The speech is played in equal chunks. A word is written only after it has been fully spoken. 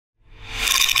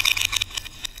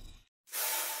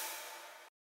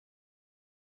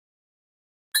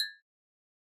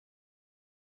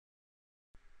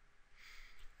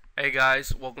Hey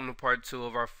guys, welcome to part 2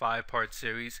 of our 5-part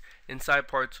series. Inside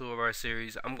part 2 of our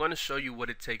series, I'm going to show you what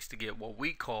it takes to get what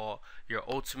we call your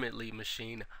ultimate lead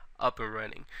machine up and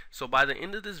running. So by the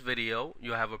end of this video,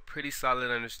 you'll have a pretty solid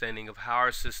understanding of how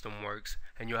our system works,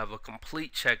 and you'll have a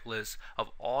complete checklist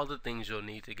of all the things you'll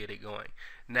need to get it going.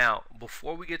 Now,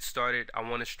 before we get started, I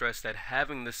want to stress that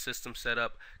having the system set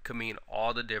up could mean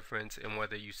all the difference in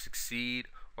whether you succeed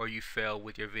or you fail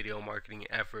with your video marketing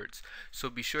efforts. So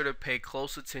be sure to pay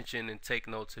close attention and take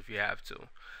notes if you have to.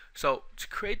 So to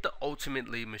create the ultimate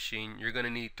lead machine, you're going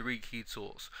to need 3 key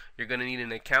tools. You're going to need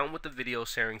an account with a video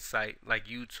sharing site like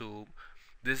YouTube.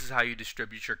 This is how you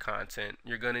distribute your content.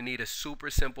 You're going to need a super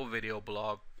simple video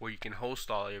blog where you can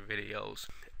host all your videos.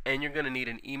 And you're going to need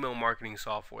an email marketing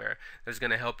software that's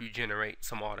going to help you generate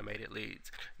some automated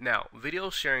leads. Now, video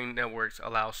sharing networks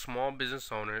allow small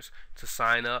business owners to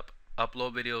sign up,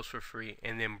 upload videos for free,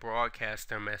 and then broadcast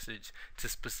their message to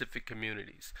specific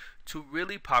communities. 2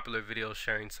 really popular video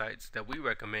sharing sites that we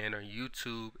recommend are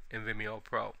YouTube and Vimeo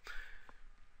Pro.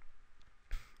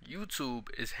 YouTube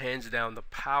is hands down the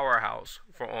powerhouse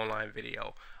for online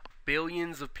video.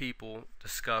 Billions of people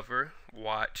discover,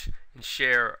 watch, and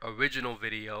share original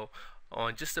video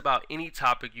on just about any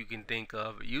topic you can think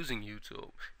of using YouTube.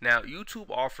 Now, YouTube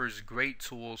offers great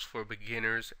tools for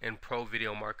beginners and pro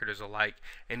video marketers alike,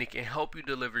 and it can help you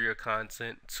deliver your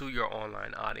content to your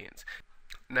online audience.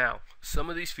 Now, some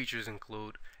of these features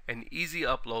include an easy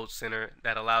upload center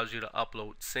that allows you to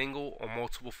upload single or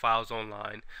multiple files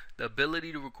online, the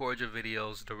ability to record your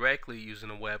videos directly using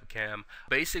a webcam,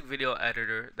 basic video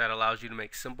editor that allows you to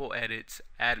make simple edits,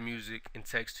 add music and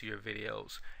text to your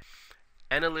videos,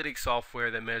 analytics software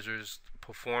that measures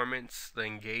performance, the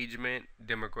engagement,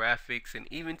 demographics, and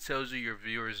even tells you your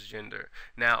viewer's gender.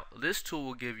 Now, this tool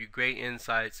will give you great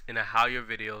insights into how your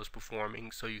video is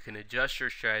performing so you can adjust your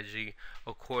strategy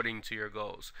according to your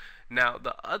goals. Now,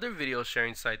 the other video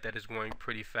sharing site that is growing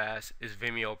pretty fast is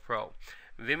Vimeo Pro.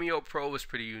 Vimeo Pro is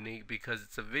pretty unique because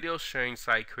it's a video sharing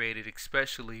site created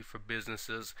especially for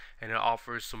businesses, and it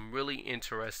offers some really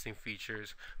interesting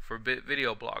features for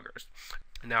video bloggers.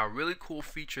 Now, a really cool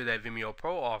feature that Vimeo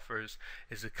Pro offers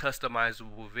is a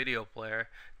customizable video player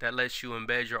that lets you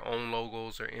embed your own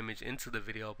logos or image into the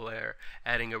video player,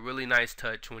 adding a really nice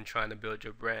touch when trying to build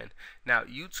your brand. Now,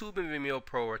 YouTube and Vimeo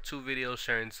Pro are 2 video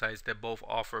sharing sites that both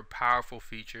offer powerful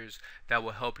features that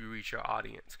will help you reach your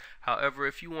audience. However,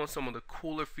 if you want some of the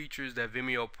cooler features that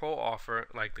Vimeo Pro offer,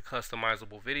 like the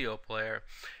customizable video player,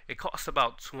 it costs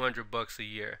about $200 a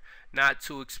year. Not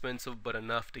too expensive, but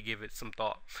enough to give it some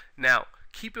thought. Now,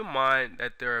 keep in mind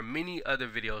that there are many other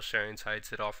video sharing sites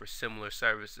that offer similar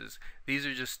services. These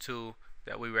are just 2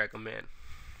 that we recommend.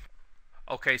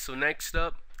 Okay, so next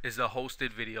up is the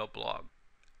hosted video blog.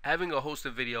 Having a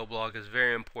hosted video blog is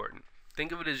very important.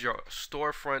 Think of it as your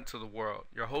storefront to the world.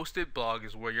 Your hosted blog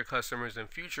is where your customers and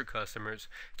future customers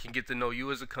can get to know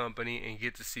you as a company and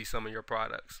get to see some of your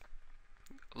products.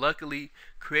 Luckily,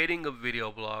 creating a video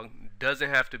blog doesn't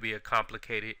have to be a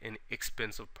complicated and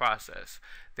expensive process.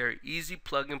 There are easy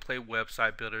plug-and-play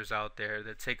website builders out there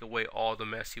that take away all the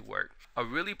messy work. A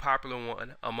really popular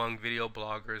one among video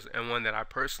bloggers, and one that I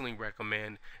personally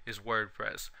recommend, is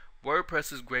WordPress.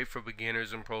 WordPress is great for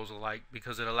beginners and pros alike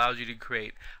because it allows you to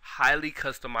create highly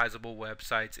customizable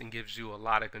websites and gives you a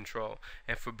lot of control.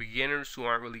 And for beginners who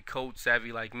aren't really code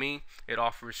savvy like me, it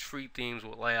offers free themes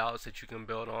with layouts that you can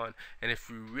build on. And if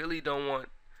you really don't want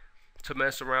to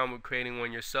mess around with creating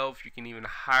one yourself, you can even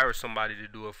hire somebody to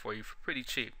do it for you for pretty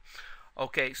cheap.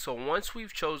 Okay, so once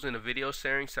we've chosen a video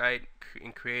sharing site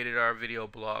and created our video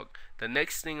blog, the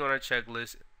next thing on our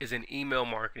checklist is an email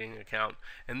marketing account,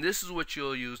 and this is what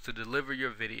you'll use to deliver your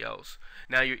videos.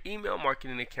 Now, your email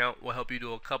marketing account will help you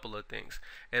do a couple of things.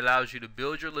 It allows you to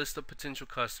build your list of potential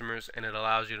customers, and it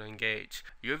allows you to engage.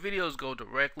 Your videos go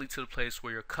directly to the place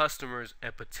where your customers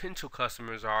and potential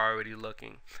customers are already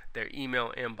looking, their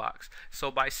email inbox.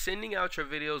 So by sending out your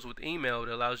videos with email, it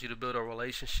allows you to build a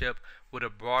relationship with a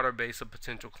broader base of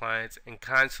potential clients and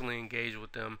constantly engage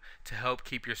with them to help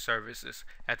keep your services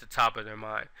at the top of their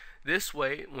mind. This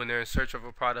way, when they're in search of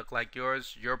a product like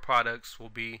yours, your products will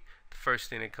be the first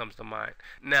thing that comes to mind.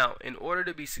 Now, in order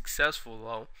to be successful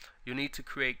though, you need to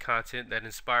create content that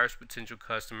inspires potential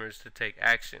customers to take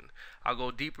action. I'll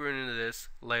go deeper into this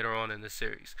later on in the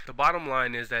series. The bottom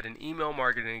line is that an email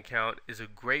marketing account is a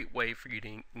great way for you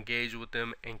to engage with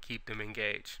them and keep them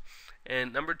engaged.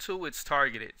 And number 2, it's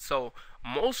targeted. So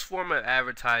most form of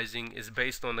advertising is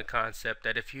based on the concept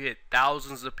that if you hit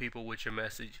thousands of people with your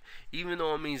message, even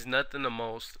though it means nothing to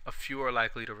most, a few are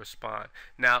likely to respond.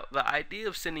 Now, the idea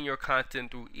of sending your content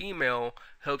through email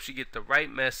helps you get the right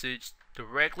message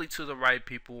directly to the right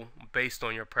people based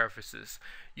on your preferences.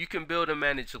 You can build and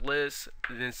manage lists,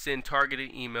 then send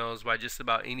targeted emails by just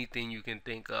about anything you can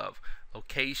think of.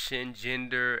 Location,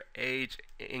 gender, age,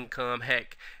 income,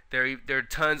 heck, there are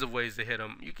tons of ways to hit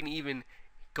them. You can even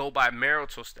go by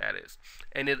marital status,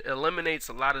 and it eliminates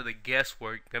a lot of the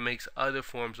guesswork that makes other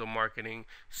forms of marketing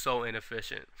so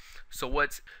inefficient. So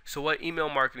what email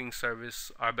marketing service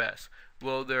are best?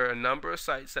 Well, there are a number of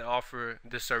sites that offer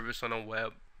this service on the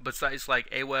web, but sites like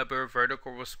Aweber,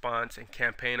 Vertical Response, and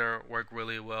Campaigner work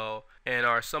really well and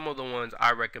are some of the ones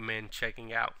I recommend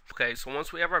checking out. Okay, so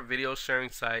once we have our video sharing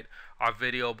site, our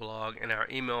video blog, and our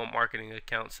email marketing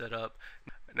account set up,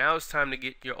 now it's time to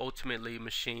get your Ultimate Lead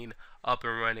machine up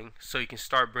and running so you can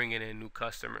start bringing in new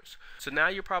customers. So now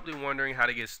you're probably wondering how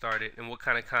to get started and what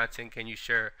kind of content can you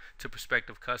share to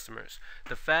prospective customers.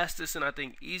 The fastest and I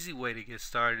think easy way to get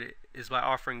started is by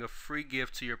offering a free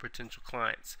gift to your potential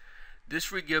clients. This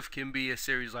free gift can be a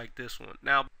series like this one.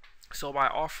 So by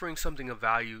offering something of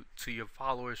value to your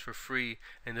followers for free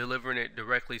and delivering it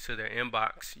directly to their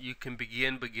inbox, you can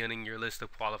beginning your list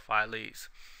of qualified leads.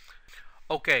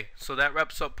 Okay, so that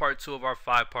wraps up part 2 of our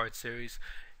 5-part series.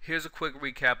 Here's a quick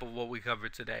recap of what we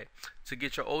covered today. To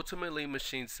get your Ultimate Lead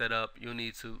machine set up, you'll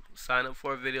need to sign up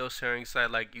for a video sharing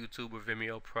site like YouTube or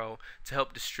Vimeo Pro to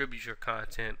help distribute your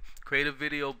content, create a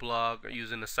video blog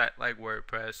using a site like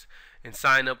WordPress, and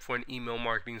sign up for an email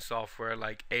marketing software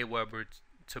like Aweber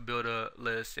to build a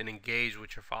list and engage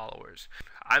with your followers.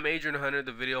 I'm Adrian Hunter,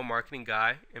 the video marketing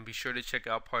guy, and be sure to check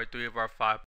out part 3 of our 5